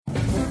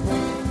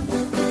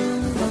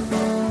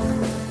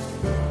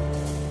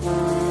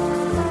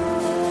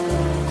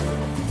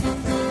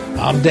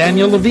I'm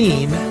Daniel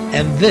Levine,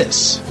 and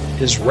this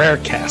is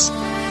Rarecast.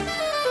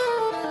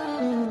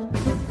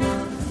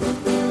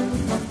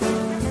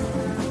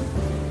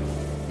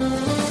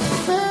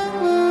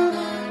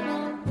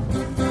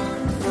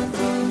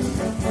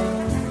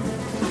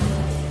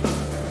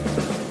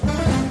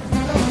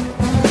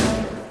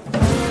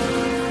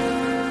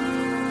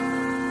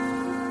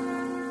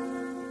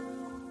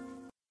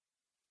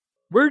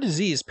 Rare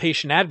disease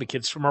patient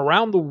advocates from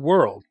around the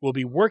world will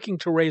be working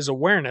to raise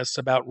awareness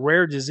about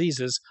rare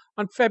diseases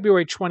on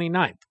February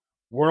 29th,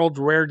 World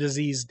Rare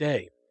Disease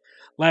Day.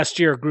 Last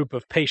year, a group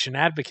of patient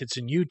advocates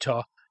in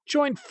Utah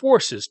joined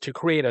forces to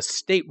create a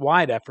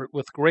statewide effort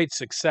with great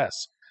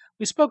success.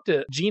 We spoke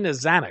to Gina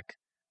Zanuck,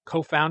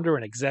 co-founder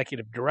and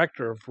executive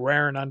director of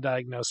Rare and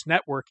Undiagnosed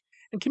Network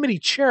and committee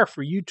chair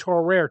for Utah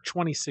Rare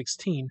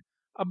 2016,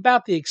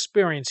 about the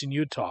experience in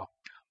Utah,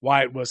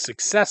 why it was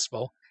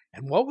successful,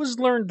 and what was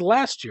learned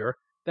last year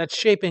that's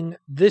shaping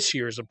this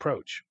year's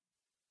approach.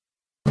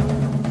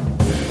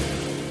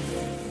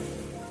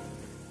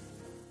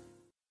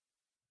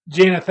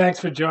 Gina, thanks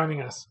for joining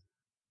us.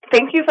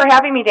 Thank you for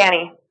having me,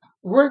 Danny.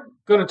 We're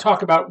going to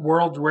talk about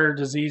World Rare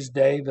Disease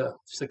Day, the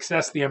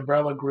success the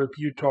umbrella group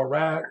Utah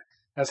Rare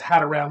has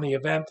had around the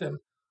event, and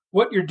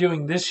what you're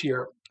doing this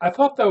year. I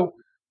thought, though,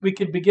 we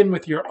could begin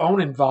with your own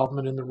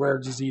involvement in the rare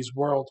disease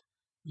world.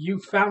 You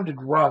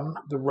founded RUN,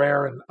 the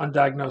Rare and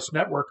Undiagnosed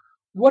Network.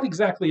 What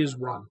exactly is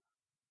RUN?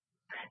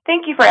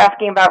 Thank you for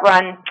asking about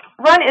RUN.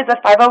 RUN is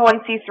a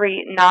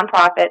 501c3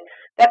 nonprofit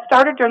that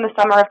started during the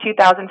summer of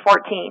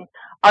 2014.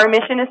 Our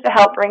mission is to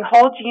help bring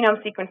whole genome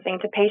sequencing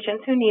to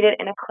patients who need it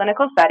in a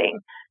clinical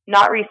setting,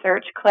 not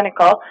research,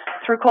 clinical,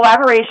 through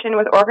collaboration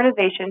with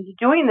organizations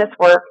doing this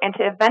work and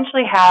to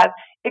eventually have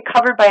it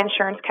covered by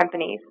insurance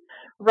companies.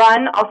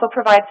 RUN also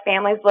provides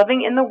families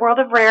living in the world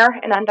of rare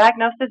and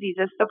undiagnosed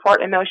diseases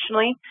support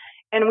emotionally,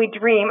 and we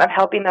dream of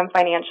helping them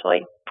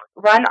financially.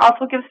 RUN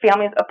also gives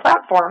families a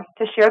platform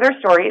to share their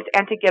stories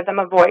and to give them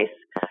a voice.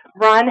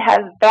 RUN has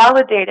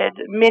validated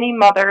many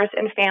mothers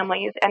and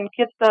families and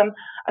gives them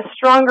a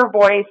stronger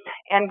voice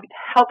and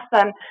helps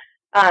them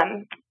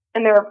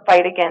in their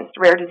fight against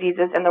rare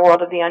diseases in the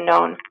world of the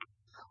unknown.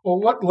 Well,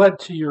 what led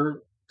to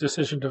your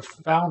decision to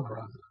found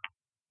RUN?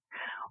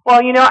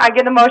 Well, I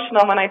get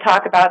emotional when I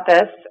talk about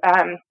this.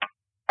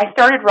 I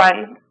started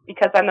RUN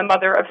because I'm the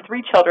mother of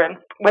 3 children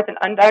with an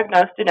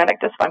undiagnosed genetic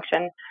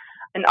dysfunction,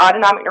 an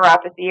autonomic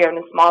neuropathy, and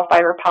a small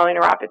fiber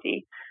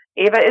polyneuropathy.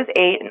 Ava is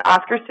 8, and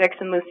Oscar 6,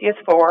 and Lucy is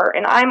 4,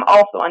 and I'm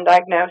also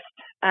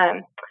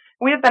undiagnosed.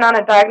 We have been on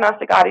a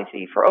diagnostic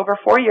odyssey for over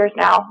 4 years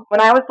now. When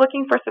I was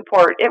looking for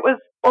support, it was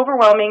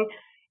overwhelming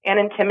and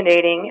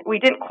intimidating. We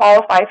didn't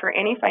qualify for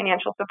any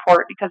financial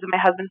support because of my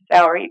husband's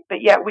salary,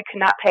 but yet we could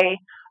not pay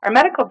our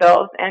medical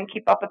bills and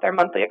keep up with our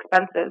monthly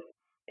expenses.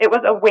 It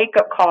was a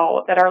wake-up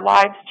call that our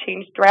lives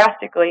changed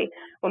drastically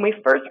when we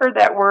first heard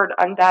that word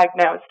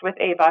undiagnosed with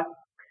Ava.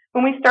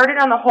 When we started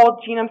on the whole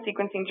genome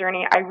sequencing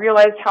journey, I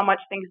realized how much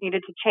things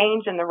needed to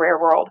change in the rare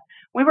world.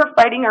 We were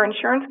fighting our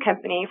insurance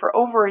company for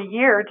over a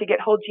year to get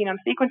whole genome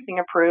sequencing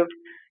approved.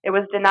 It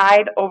was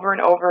denied over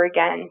and over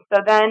again.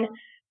 So then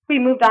we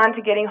moved on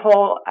to getting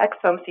whole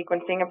exome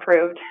sequencing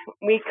approved.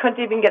 We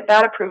couldn't even get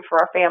that approved for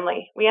our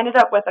family. We ended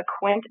up with a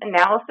Quint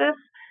analysis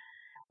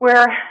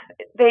where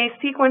they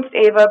sequenced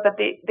Ava, but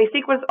they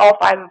sequenced all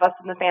 5 of us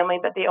in the family,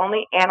 but they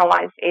only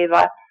analyzed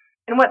Ava.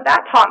 And what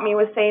that taught me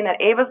was saying that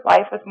Ava's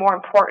life was more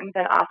important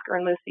than Oscar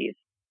and Lucy's.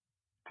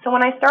 So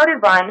when I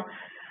started RUN,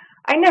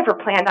 I never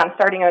planned on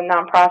starting a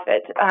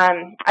nonprofit.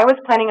 I was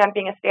planning on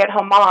being a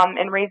stay-at-home mom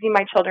and raising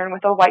my children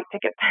with a white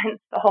picket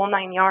fence, the whole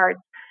 9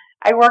 yards.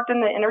 I worked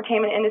in the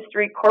entertainment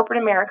industry,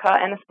 corporate America,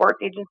 and the sports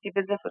agency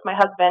business with my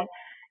husband.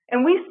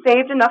 And we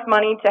saved enough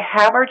money to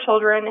have our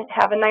children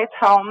have a nice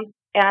home.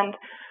 And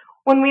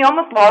when we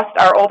almost lost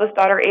our oldest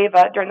daughter,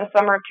 Ava, during the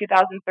summer of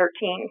 2013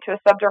 to a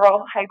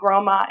subdural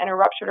hygroma and a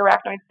ruptured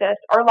arachnoid cyst,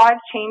 our lives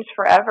changed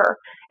forever.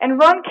 And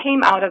RUN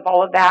came out of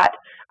all of that.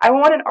 I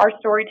wanted our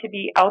story to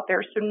be out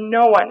there so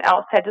no one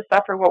else had to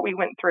suffer what we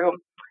went through.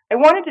 I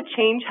wanted to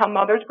change how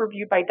mothers were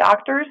viewed by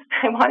doctors.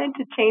 I wanted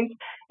to change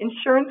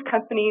insurance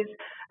companies'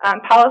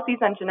 policies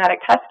on genetic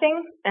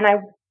testing. And I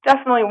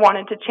definitely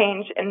wanted to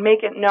change and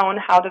make it known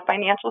how the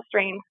financial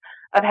strains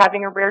of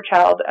having a rare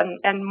child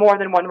and more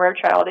than one rare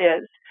child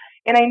is.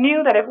 And I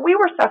knew that if we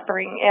were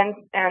suffering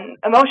and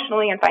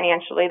emotionally and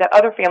financially, that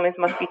other families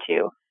must be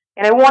too.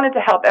 And I wanted to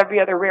help every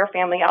other rare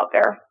family out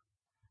there.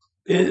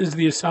 Is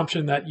the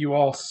assumption that you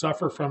all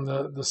suffer from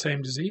the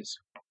same disease?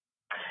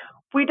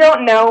 We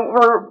don't know.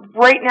 We're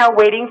right now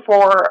waiting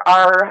for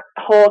our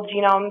whole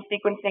genome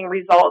sequencing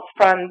results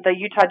from the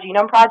Utah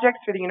Genome Project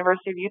through the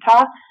University of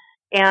Utah.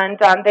 And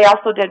they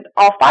also did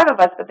all 5 of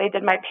us, but they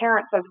did my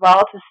parents as well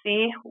to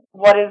see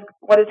what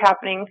is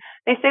happening.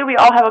 They say we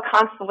all have a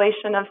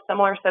constellation of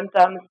similar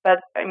symptoms, but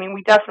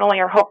we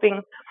definitely are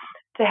hoping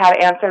to have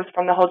answers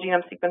from the whole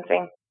genome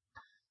sequencing.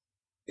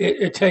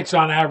 It takes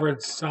on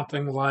average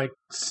something like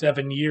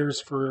 7 years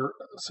for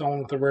someone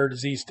with a rare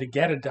disease to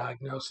get a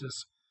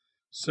diagnosis.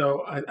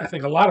 So I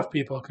think a lot of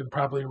people can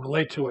probably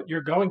relate to what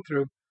you're going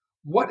through.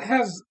 What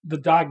has the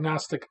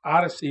diagnostic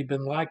odyssey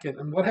been like,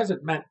 and what has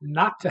it meant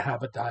not to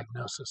have a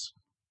diagnosis?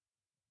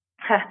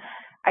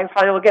 I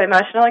probably will get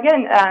emotional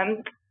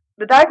again.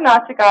 The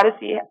diagnostic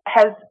odyssey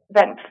has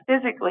been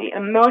physically,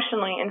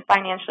 emotionally, and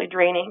financially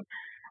draining.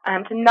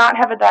 To not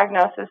have a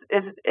diagnosis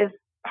is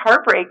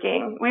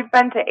heartbreaking. We've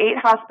been to 8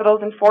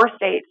 hospitals in 4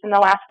 states in the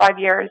last 5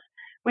 years.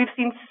 We've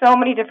seen so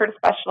many different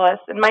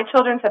specialists, and my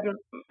children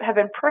have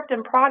been pricked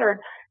and prodded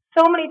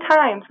so many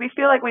times. We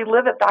feel like we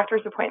live at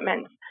doctor's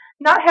appointments.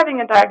 Not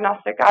having a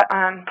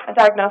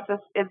diagnosis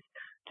is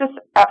just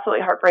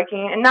absolutely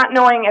heartbreaking, and not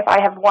knowing if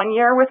I have 1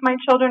 year with my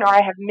children or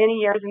I have many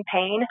years in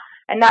pain,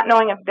 and not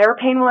knowing if their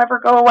pain will ever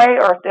go away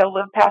or if they'll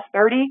live past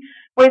 30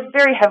 weighs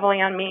very heavily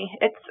on me.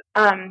 It's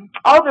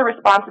all the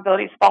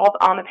responsibilities falls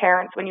on the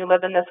parents when you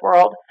live in this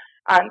world.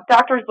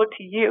 Doctors look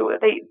to you.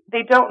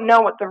 They don't know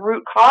what the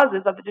root cause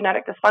is of the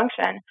genetic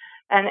dysfunction,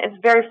 and it's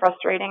very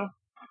frustrating.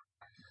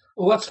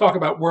 Well, let's talk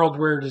about World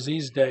Rare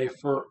Disease Day.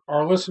 For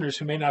our listeners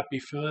who may not be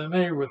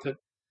familiar with it,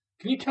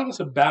 can you tell us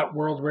about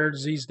World Rare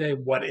Disease Day?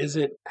 What is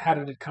it? How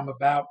did it come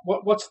about?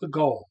 What's the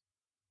goal?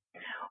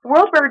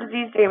 World Rare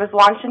Disease Day was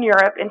launched in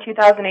Europe in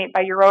 2008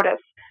 by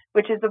Eurotas,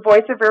 which is the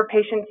voice of rare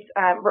patients.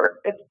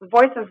 It's the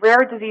voice of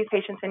rare disease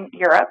patients in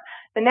Europe.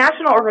 The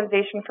National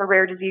Organization for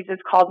Rare Diseases,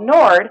 called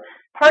NORD,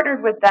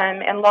 partnered with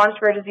them and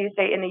launched Rare Disease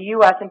Day in the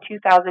U.S. in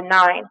 2009.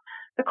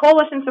 The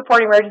coalition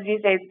supporting Rare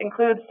Disease Days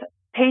includes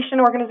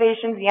patient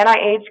organizations, the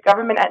NIH,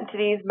 government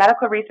entities,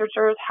 medical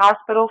researchers,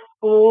 hospitals,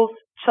 schools,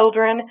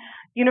 children,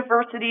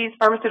 universities,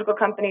 pharmaceutical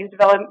companies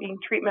developing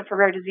treatment for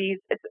rare disease.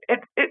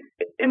 It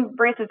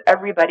embraces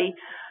everybody.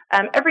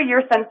 Every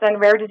year since then,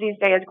 Rare Disease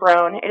Day has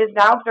grown. It is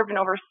now observed in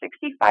over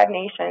 65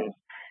 nations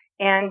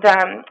and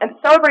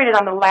celebrated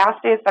on the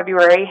last day of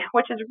February,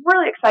 which is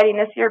really exciting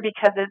this year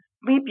because it's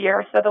leap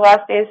year. So the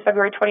last day is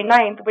February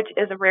 29th, which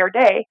is a rare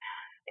day.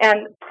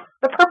 And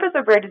the purpose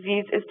of rare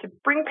disease is to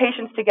bring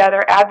patients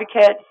together,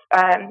 advocates,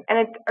 and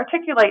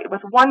articulate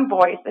with one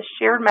voice a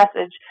shared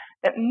message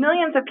that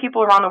millions of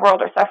people around the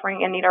world are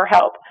suffering and need our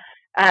help.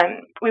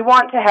 We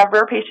want to have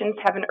rare patients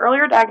have an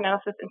earlier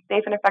diagnosis and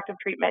safe and effective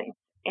treatment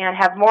and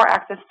have more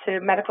access to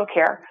medical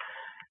care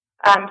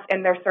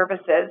and their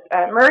services.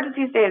 Rare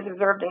Disease Day is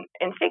observed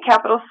in state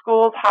capitals,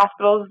 schools,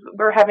 hospitals.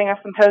 We're having a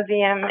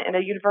symposium in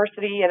a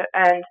university,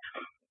 and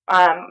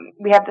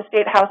we have the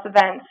state house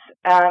events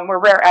where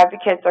rare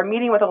advocates are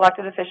meeting with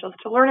elected officials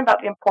to learn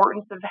about the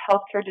importance of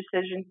healthcare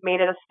decisions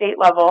made at a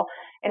state level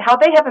and how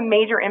they have a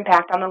major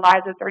impact on the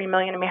lives of 30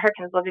 million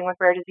Americans living with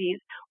rare disease.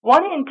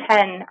 1 in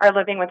 10 are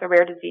living with a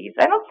rare disease.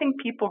 I don't think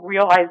people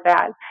realize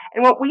that.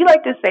 And what we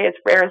like to say is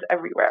rare is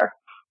everywhere.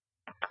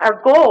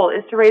 Our goal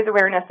is to raise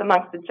awareness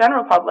amongst the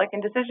general public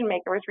and decision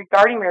makers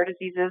regarding rare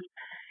diseases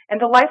and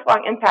the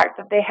lifelong impact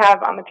that they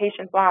have on the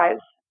patient's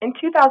lives. In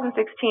 2016,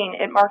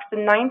 it marks the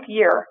 9th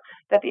year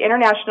that the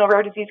international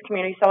rare disease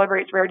community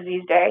celebrates Rare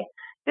Disease Day.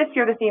 This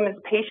year, the theme is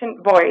Patient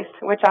Voice,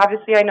 which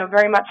obviously I know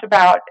very much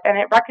about, and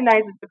it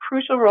recognizes the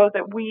crucial role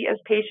that we as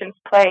patients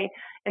play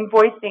in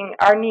voicing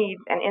our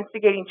needs and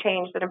instigating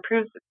change that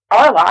improves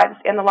our lives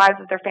and the lives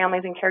of their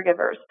families and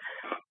caregivers.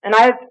 And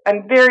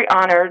I'm very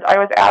honored. I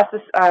was asked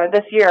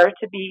this year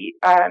to be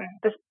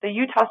the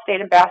Utah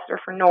State Ambassador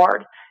for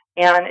NORD,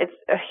 and it's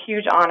a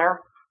huge honor.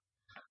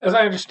 As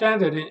I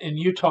understand it, in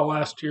Utah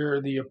last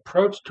year, the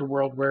approach to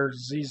World Rare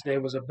Disease Day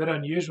was a bit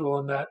unusual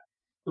in that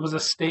it was a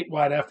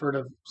statewide effort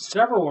of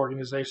several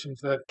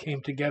organizations that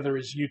came together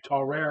as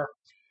Utah Rare.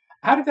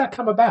 How did that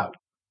come about?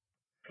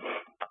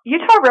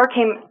 Utah Rare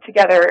came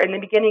together in the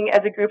beginning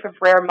as a group of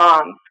rare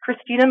moms.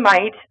 Christina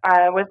Might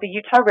was the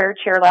Utah Rare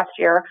chair last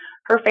year.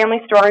 Her family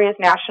story is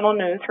national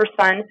news. Her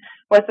son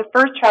was the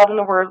first child in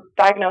the world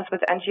diagnosed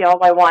with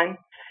NGLY1.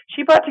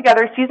 She brought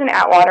together Susan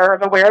Atwater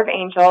of Aware of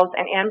Angels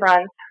and Ann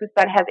Bruns, whose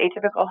son has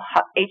atypical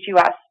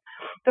HUS.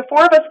 The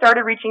 4 of us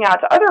started reaching out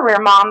to other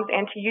rare moms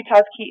and to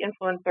Utah's key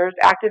influencers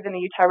active in the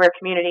Utah Rare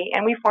community,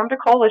 and we formed a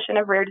coalition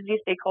of rare disease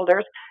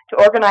stakeholders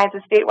to organize a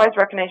statewide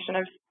recognition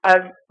of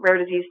Rare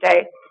Disease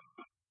Day.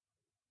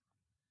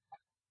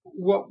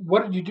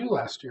 What did you do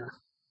last year?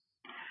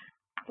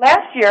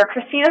 Last year,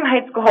 Christina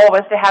Might's goal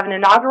was to have an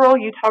inaugural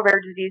Utah Rare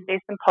Disease Day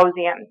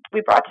symposium.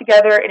 We brought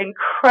together an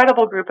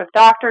incredible group of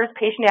doctors,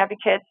 patient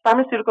advocates,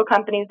 pharmaceutical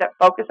companies that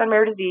focus on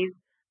rare disease,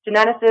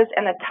 geneticists,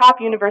 and the top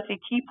university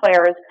key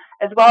players,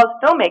 as well as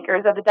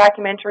filmmakers of the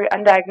documentary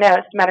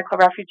Undiagnosed Medical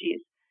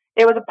Refugees.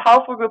 It was a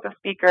powerful group of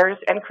speakers,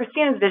 and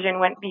Christina's vision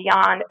went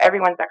beyond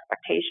everyone's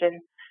expectation.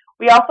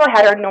 We also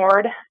had our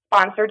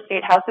NORD-sponsored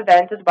State House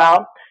event as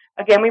well.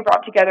 Again, we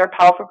brought together a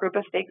powerful group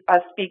of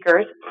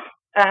speakers.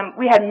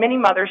 We had many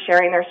mothers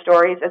sharing their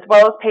stories, as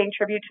well as paying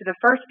tribute to the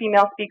first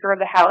female Speaker of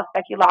the House,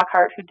 Becky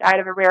Lockhart, who died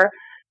of a rare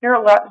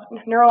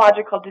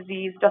neurological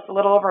disease just a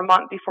little over a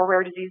month before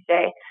Rare Disease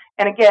Day.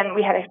 And again,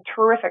 we had a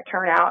terrific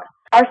turnout.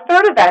 Our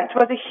third event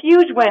was a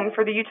huge win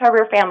for the Utah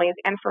Rare families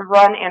and for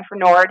RUN and for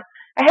NORD.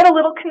 I had a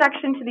little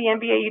connection to the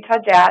NBA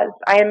Utah Jazz.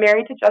 I am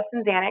married to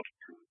Justin Zanuck,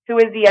 who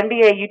is the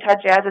NBA Utah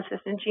Jazz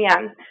assistant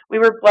GM. We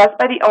were blessed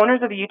by the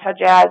owners of the Utah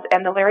Jazz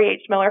and the Larry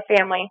H. Miller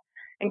family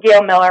and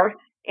Gail Miller.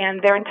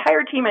 and their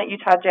entire team at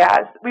Utah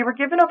Jazz. We were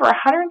given over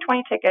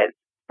 120 tickets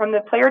from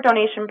the player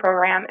donation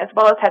program, as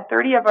well as had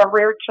 30 of our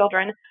rare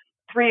children,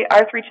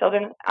 our three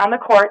children, on the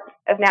court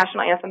as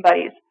national anthem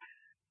buddies.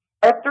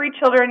 Our three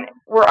children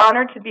were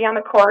honored to be on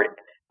the court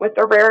with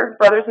their rare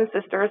brothers and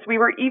sisters. We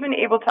were even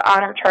able to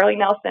honor Charlie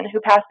Nelson, who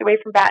passed away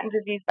from Batten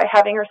disease, by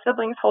having her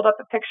siblings hold up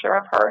a picture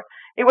of her.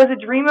 It was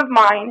a dream of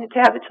mine to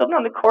have the children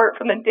on the court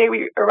from the day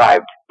we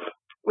arrived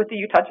with the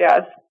Utah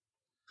Jazz.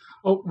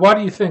 Well, why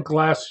do you think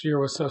last year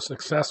was so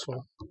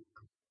successful?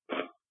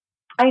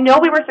 I know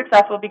we were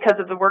successful because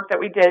of the work that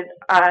we did.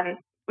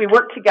 We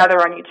worked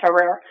together on Utah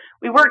Rare.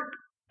 We weren't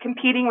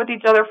competing with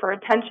each other for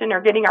attention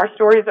or getting our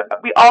stories.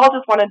 We all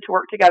just wanted to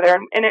work together.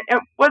 And it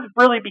was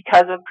really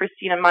because of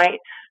Christina Might,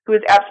 who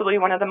is absolutely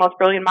one of the most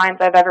brilliant minds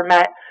I've ever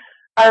met.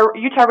 Our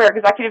Utah Rare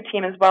executive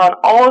team as well, and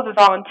all of the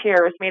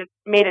volunteers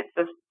made it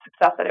the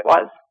success that it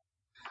was.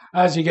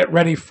 As you get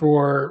ready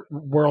for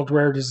World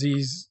Rare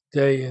Disease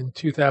Day in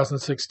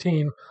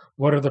 2016,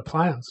 what are the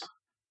plans?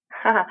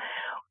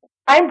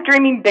 I'm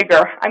dreaming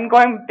bigger. I'm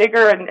going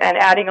bigger and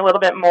adding a little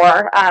bit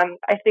more.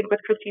 I think with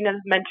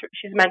Christina's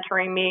she's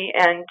mentoring me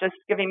and just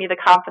giving me the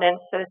confidence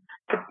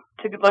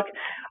to look.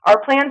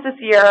 Our plans this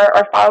year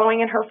are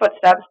following in her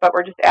footsteps, but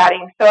we're just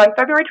adding. So on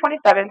February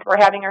 27th, we're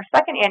having our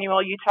second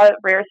annual Utah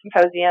Rare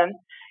Symposium,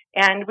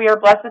 and we are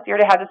blessed this year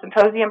to have the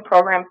symposium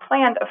program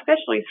planned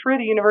officially through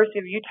the University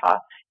of Utah.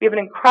 We have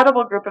an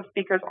incredible group of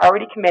speakers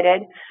already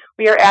committed.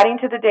 We are adding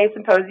to the day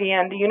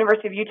symposium. The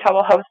University of Utah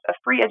will host a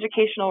free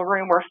educational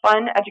room where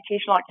fun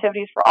educational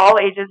activities for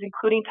all ages,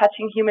 including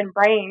touching human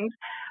brains,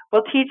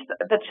 will teach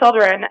the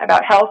children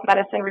about health,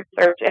 medicine,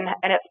 research, and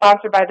it's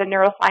sponsored by the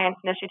Neuroscience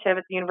Initiative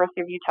at the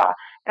University of Utah.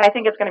 And I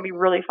think it's going to be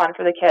really fun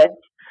for the kids.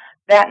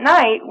 That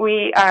night,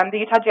 the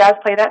Utah Jazz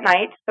play that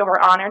night, so we're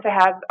honored to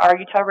have our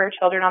Utah Rare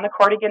children on the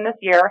court again this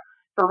year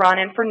for Run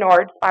and for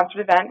Nord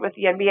sponsored event with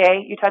the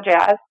NBA Utah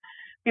Jazz.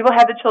 We will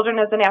have the children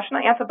as the national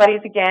anthem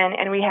buddies again,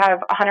 and we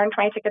have 120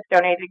 tickets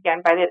donated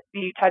again by the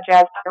Utah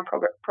Jazz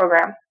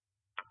program.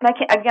 And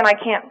I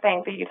can't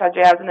thank the Utah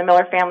Jazz and the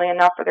Miller family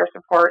enough for their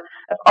support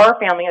of our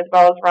family as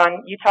well as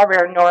Run, Utah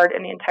Rare, Nord,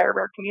 and the entire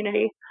Rare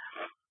community.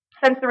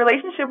 Since the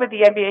relationship with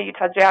the NBA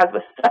Utah Jazz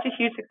was such a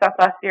huge success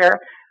last year,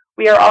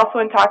 we are also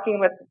in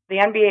talking with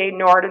the NBA,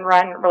 Nord, and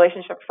Run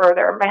relationship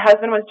further. My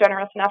husband was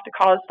generous enough to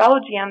call his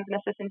fellow GMs and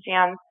assistant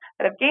GMs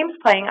that have games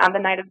playing on the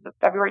night of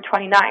February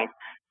 29th.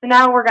 So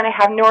now we're going to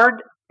have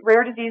Nord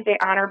Rare Disease Day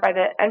honored by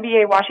the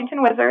NBA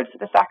Washington Wizards,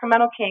 the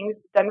Sacramento Kings,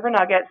 Denver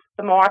Nuggets,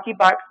 the Milwaukee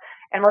Bucks,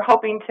 and we're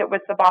hoping to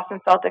with the Boston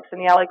Celtics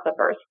and the LA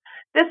Clippers.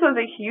 This was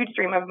a huge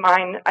dream of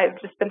mine. I've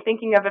just been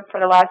thinking of it for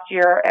the last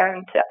year,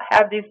 and to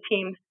have these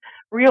teams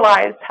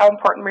realize how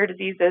important rare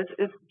disease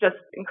is just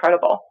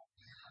incredible.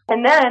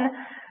 And then,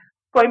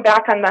 going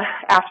back on the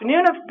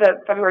afternoon of the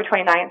February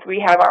 29th,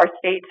 we have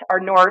our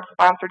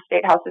Nord-sponsored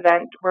State House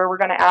event where we're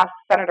going to ask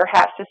Senator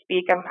Hatch to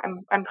speak.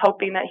 I'm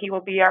hoping that he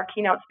will be our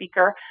keynote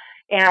speaker,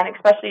 and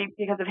especially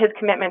because of his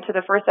commitment to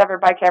the first ever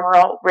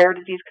bicameral rare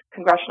disease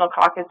congressional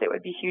caucus, it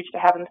would be huge to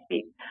have him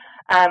speak.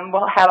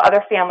 We'll have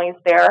other families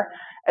there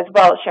as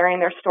well sharing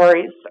their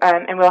stories,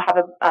 and we'll have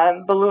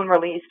a balloon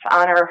release to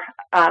honor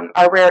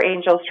our Rare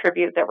Angels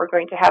tribute that we're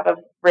going to have of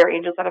rare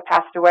angels that have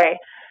passed away.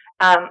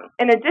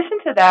 In addition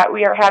to that,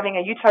 we are having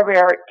a Utah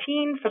Rare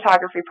teen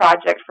photography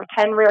project for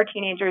 10 rare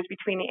teenagers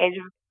between the age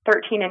of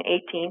 13 and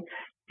 18.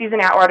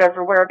 Susan Atwood of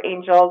Aware of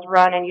Angels,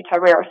 Run, and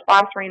Utah Rare are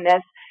sponsoring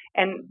this.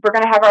 And we're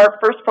going to have our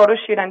first photo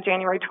shoot on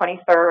January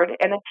 23rd.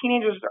 And the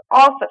teenagers are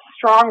all such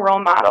strong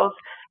role models,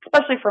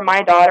 especially for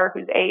my daughter,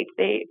 who's 8.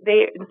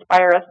 They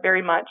inspire us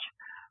very much.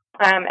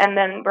 And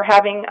then we're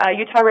having a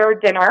Utah Rare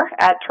dinner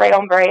at Tres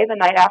Hombres the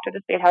night after the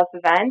State House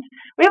event.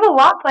 We have a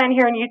lot planned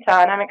here in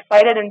Utah, and I'm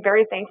excited and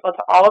very thankful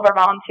to all of our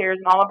volunteers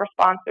and all of our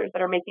sponsors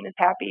that are making us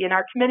happy. And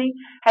our committee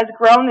has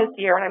grown this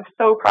year, and I'm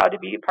so proud to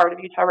be a part of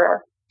Utah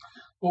Rare.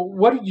 Well,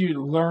 what did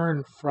you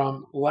learn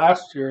from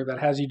last year that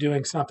has you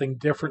doing something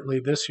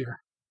differently this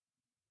year?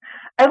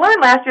 I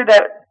learned last year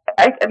that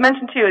I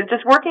mentioned too is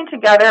just working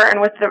together and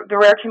with the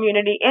rare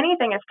community,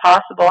 anything is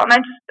possible.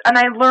 And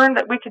I learned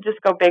that we could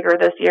just go bigger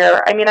this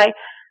year. I mean,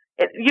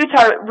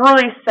 Utah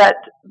really set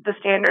the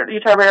standard,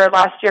 Utah Rare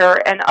last year,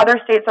 and other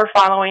states are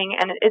following.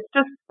 And it's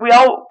just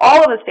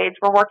all of the states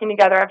were working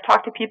together. I've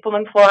talked to people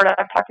in Florida,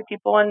 I've talked to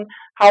people in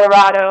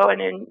Colorado,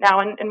 and now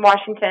in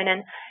Washington,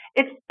 and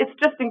it's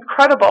just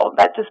incredible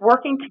that just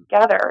working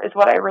together is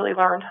what I really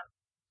learned.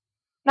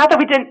 Not that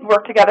we didn't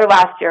work together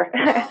last year.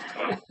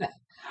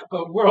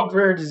 World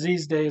Rare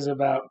Disease Day is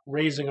about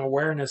raising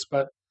awareness,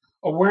 but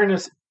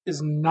awareness is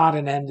not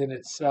an end in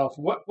itself.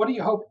 What do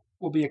you hope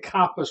will be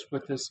accomplished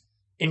with this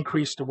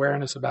increased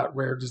awareness about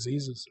rare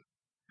diseases?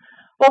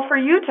 Well, for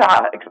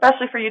Utah,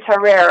 especially for Utah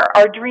Rare,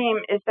 our dream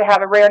is to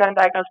have a rare and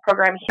undiagnosed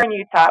program here in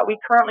Utah. We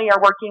currently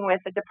are working with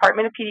the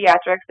Department of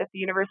Pediatrics at the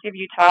University of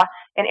Utah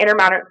and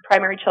Intermountain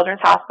Primary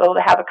Children's Hospital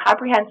to have a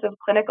comprehensive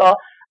clinical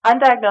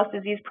undiagnosed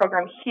disease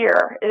program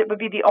here. It would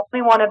be the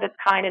only one of its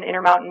kind in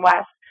Intermountain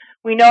West.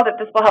 We know that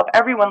this will help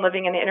everyone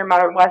living in the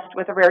Intermountain West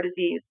with a rare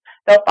disease.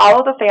 They'll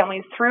follow the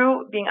families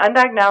through being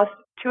undiagnosed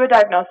to a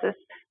diagnosis,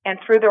 and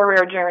through their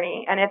rare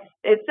journey. And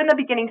it's in the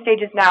beginning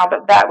stages now,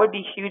 but that would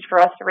be huge for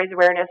us to raise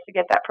awareness to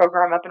get that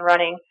program up and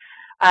running.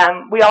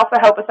 We also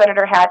help with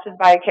Senator Hatch's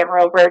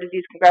bicameral Rare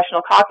Disease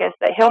Congressional Caucus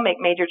that he'll make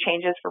major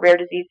changes for rare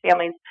disease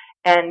families,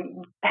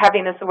 and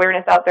having this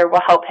awareness out there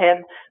will help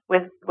him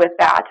with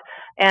that.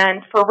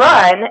 And for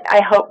RUN,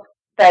 I hope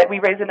that we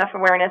raise enough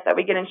awareness that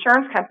we get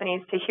insurance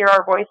companies to hear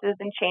our voices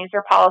and change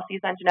their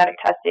policies on genetic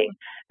testing.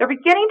 They're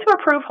beginning to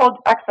approve whole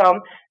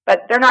exome,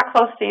 but they're not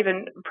close to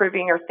even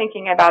approving or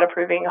thinking about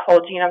approving whole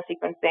genome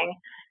sequencing.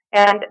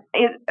 And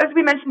as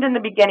we mentioned in the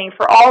beginning,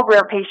 for all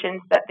rare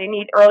patients, that they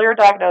need earlier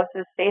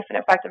diagnosis, safe and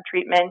effective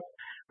treatments.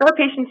 Rare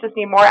patients just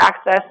need more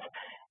access,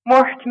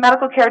 more to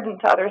medical care than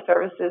to other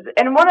services.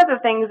 And one of the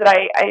things that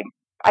I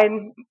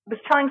was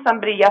telling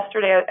somebody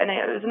yesterday, and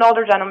it was an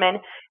older gentleman,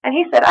 and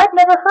he said, I've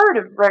never heard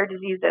of rare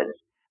diseases,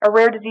 a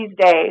rare disease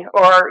day,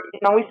 or,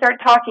 we started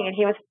talking, and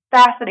he was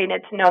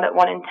fascinated to know that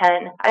 1 in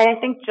 10. And I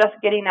think just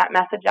getting that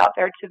message out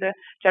there to the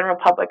general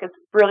public is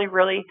really,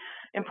 really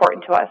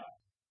important to us.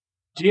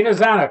 Gina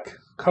Zanuck,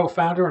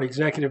 co-founder and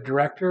executive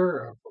director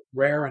of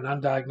Rare and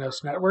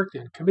Undiagnosed Network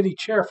and committee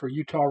chair for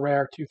Utah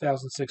Rare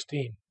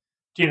 2016.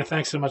 Gina,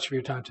 thanks so much for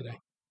your time today.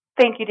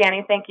 Thank you,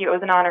 Danny. Thank you. It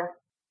was an honor.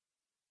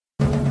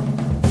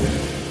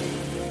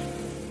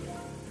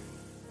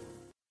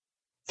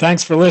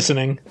 Thanks for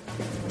listening.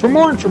 For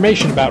more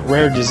information about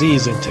rare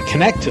disease and to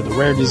connect to the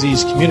rare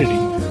disease community,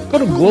 go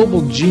to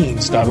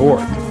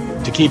globalgenes.org.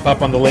 To keep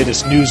up on the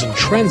latest news and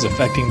trends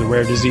affecting the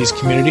rare disease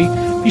community,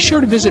 be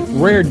sure to visit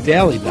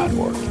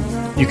raredaily.org.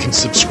 You can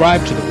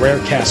subscribe to the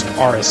Rarecast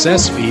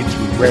RSS feed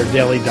through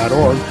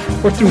raredaily.org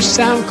or through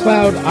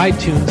SoundCloud,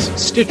 iTunes,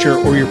 Stitcher,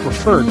 or your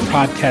preferred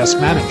podcast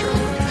manager.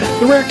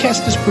 The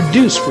Rarecast is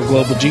produced for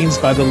Global Genes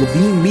by the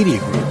Levine Media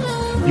Group.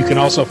 You can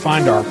also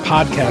find our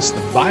podcast,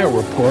 The Bio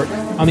Report,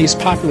 on these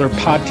popular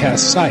podcast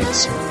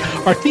sites.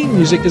 Our theme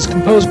music is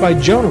composed by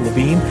Jonah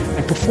Levine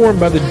and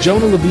performed by the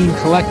Jonah Levine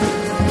Collective.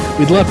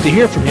 We'd love to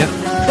hear from you.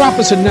 Drop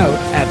us a note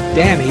at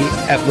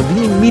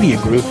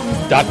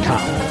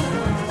danny@levinemediagroup.com.